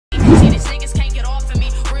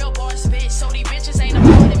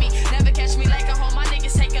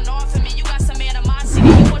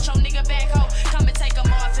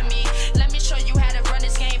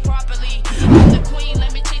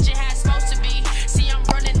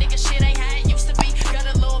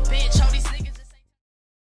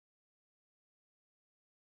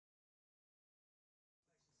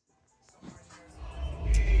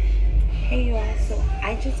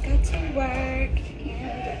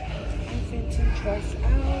dress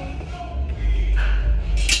out.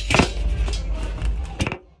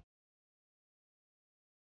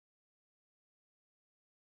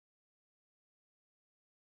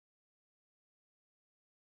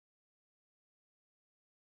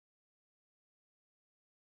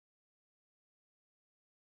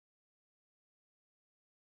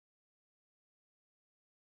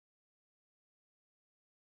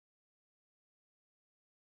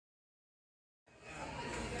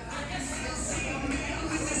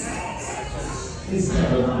 Please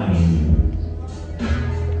step line.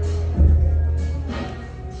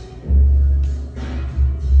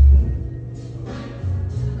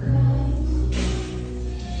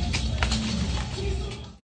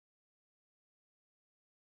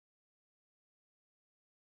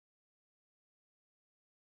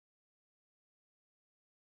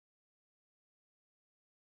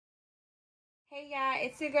 Hey y'all,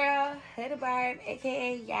 it's your girl, Hood Barb,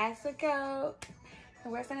 aka Yasako.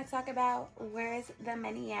 And we're gonna talk about where's the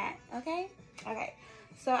money at, okay? Okay,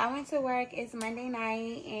 so I went to work, it's Monday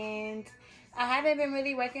night, and I haven't been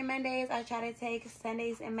really working Mondays. I try to take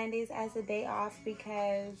Sundays and Mondays as a day off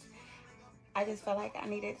because I just felt like I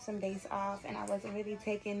needed some days off, and I wasn't really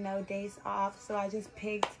taking no days off, so I just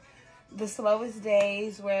picked the slowest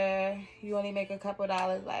days where you only make a couple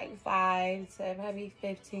dollars, like $500 to maybe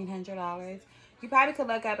 $1,500. You probably could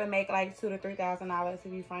look up and make like $2,000 to $3,000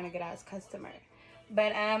 if you find a good ass customer.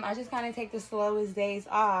 But I just kind of take the slowest days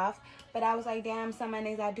off. But I was like, damn, some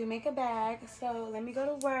Mondays I do make a bag, so let me go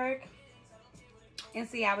to work and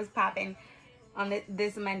see how it's popping on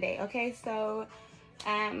this Monday. Okay, so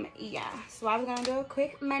yeah, so I was gonna do a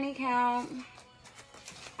quick money count.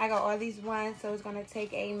 I got all these ones, so it's gonna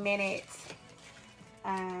take a minute.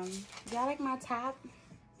 Y'all like my top?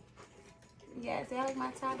 Yes, y'all like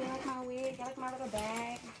my top? Y'all like my wig? Y'all like my little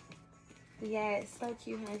bag? Yes, so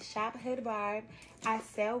cute, huh? Shop Hood Barb. I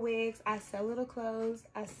sell wigs, I sell little clothes,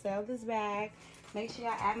 I sell this bag. Make sure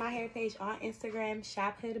y'all add my hair page on Instagram,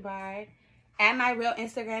 Shop Hood Barb. Add my real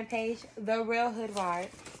Instagram page, The Real Hood Barb.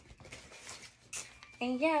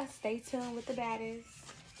 And yeah, stay tuned with the baddies.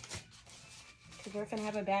 Because we're gonna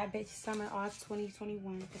have a bad bitch summer all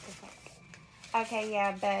 2021. What the fuck? Okay,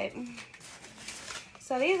 yeah, but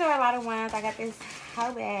so these are a lot of ones. I got this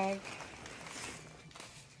whole bag.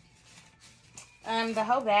 The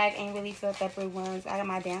whole bag ain't really filled up with ones. I got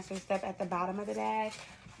my dancer stuff at the bottom of the bag,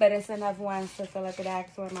 but it's enough ones to fill up the bag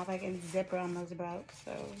so my fucking zipper almost broke.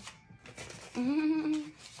 So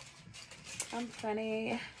I'm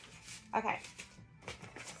funny. Okay,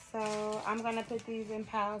 so I'm gonna put these in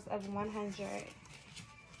piles of 100.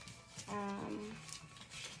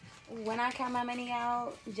 When I count my money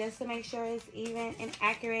out, just to make sure it's even and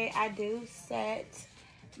accurate, I do set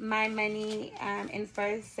my money in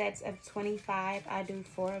first sets of 25. I do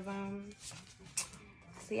 4 of them.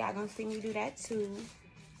 So y'all gonna see me do that too.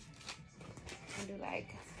 I do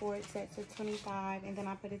like 4 sets of 25, and then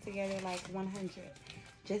I put it together like 100,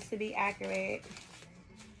 just to be accurate.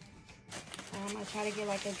 I try to get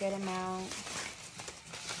like a good amount.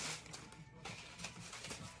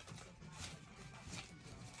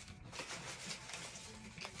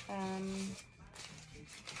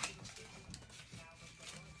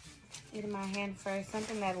 Get in my hand first,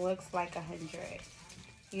 something that looks like 100.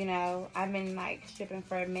 You know, I've been like shipping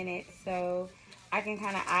for a minute, so I can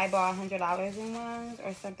kind of eyeball $100 in ones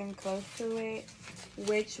or something close to it,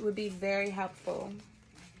 which would be very helpful.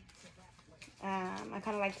 I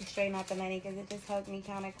kind of like to straighten out the money because it just helps me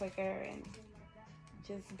count it quicker and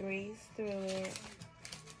just breeze through it.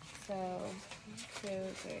 So 2,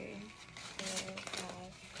 3, 4, 5,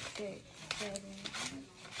 6, 7,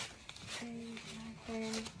 8, 9,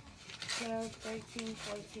 10, 12, 13,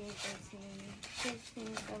 14, 15,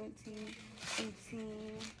 16, 17, 18,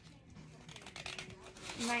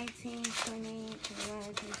 19, 20,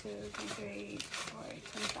 21, 22, 23, 24,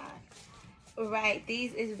 25. Right,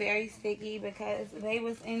 these is very sticky because they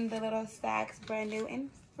was in the little stacks, brand new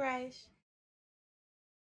and fresh.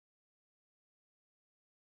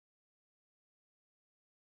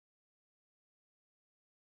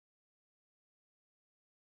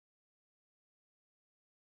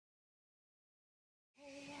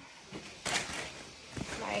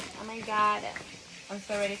 Like, oh my god, I'm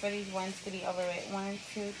so ready for these ones to be over with. 1,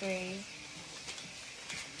 2, 3,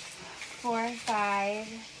 4, 5,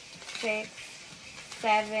 6,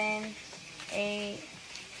 7, 8,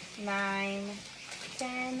 9,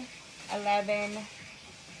 10, 11,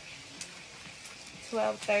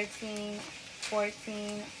 12, 13,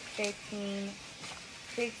 14, 15,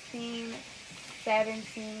 16,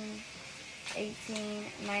 17, 18,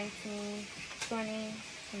 19, 20,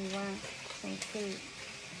 21, 22,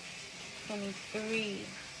 23,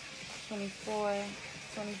 24,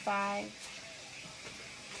 25.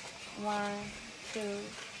 1, 2,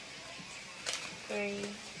 3,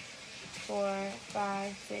 4,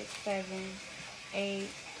 5, 6, 7, 8,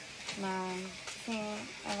 9, 10,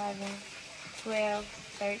 11, 12,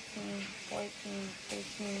 13, 14,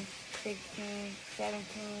 15, 16,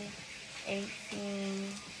 17,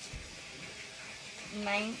 18,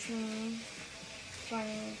 19,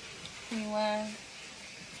 20, 21,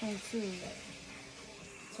 22,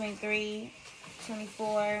 23,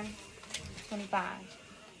 24, 25.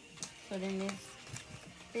 So then this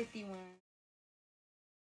 51.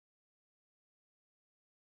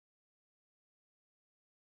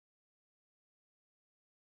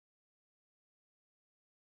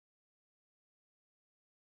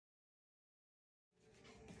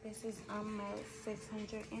 This is almost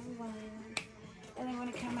 601. And I'm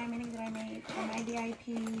gonna count my money that I made for my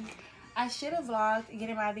VIP. I should have vlogged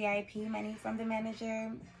getting my VIP money from the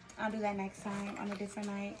manager. I'll do that next time on a different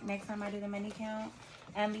night. Next time I do the money count.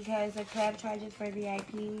 Because the club charges for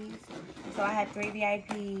VIPs. So I had 3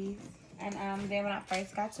 VIPs. And then when I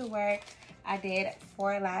first got to work, I did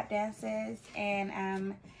 4 lap dances.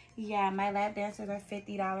 And yeah, my lap dances are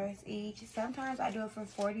 $50 each. Sometimes I do it for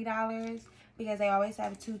 $40 because they always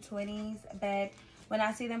have 2 20s. But when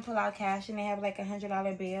I see them pull out cash and they have like a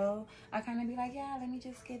 $100 bill, I kind of be like, yeah, let me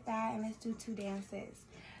just get that and let's do 2 dances.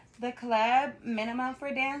 The club minimum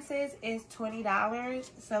for dances is $20.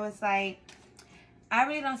 So it's like, I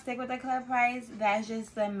really don't stick with the club price. That's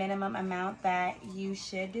just the minimum amount that you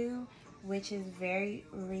should do, which is very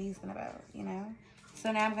reasonable, you know? So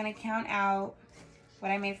now I'm going to count out what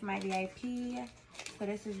I made for my VIP. So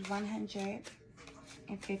this is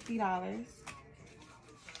 $150.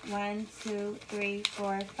 1, 2, 3,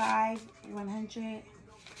 4, 5, 100.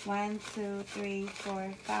 1, 2, 3,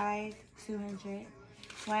 4, 5, 200.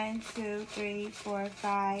 1, 2, 3, 4,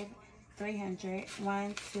 5, 300.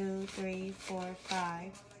 1, 2, 3, 4,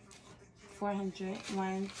 5, 400.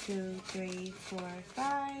 1, 2, 3, 4,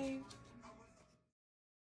 5.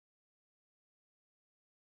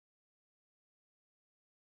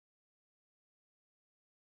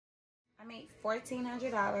 I made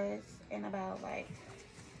 $1,400 and about like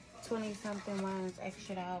 20 something ones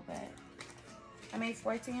extra out, but I made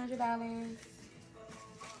 $1,400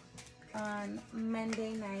 on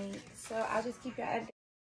Monday night. So I'll just keep you updated.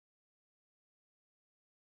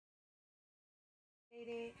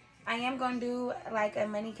 I am gonna do like a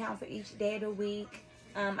money count for each day of the week.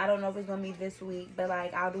 I don't know if it's gonna be this week, but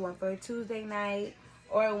like I'll do one for a Tuesday night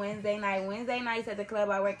or a Wednesday night. Wednesday nights at the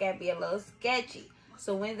club I work at be a little sketchy.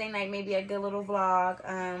 So Wednesday night may be a good little vlog.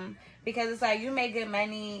 Because it's like you make good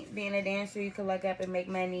money being a dancer. You can look up and make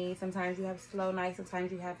money. Sometimes you have slow nights.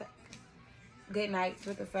 Sometimes you have good nights.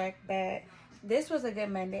 What the fuck? But this was a good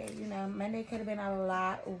Monday. You know, Monday could have been a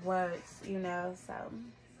lot worse. You know, so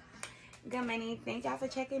good money. Thank y'all for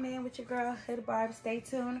checking in with your girl Hood Barb. Stay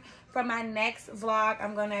tuned for my next vlog.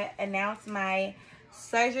 I'm gonna announce my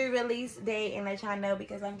surgery release date and let y'all know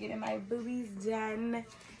because I'm getting my boobies done.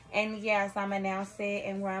 And yes, I'm announcing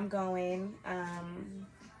and where I'm going on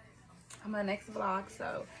my next vlog.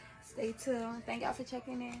 So stay tuned. Thank y'all for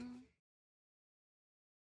checking in.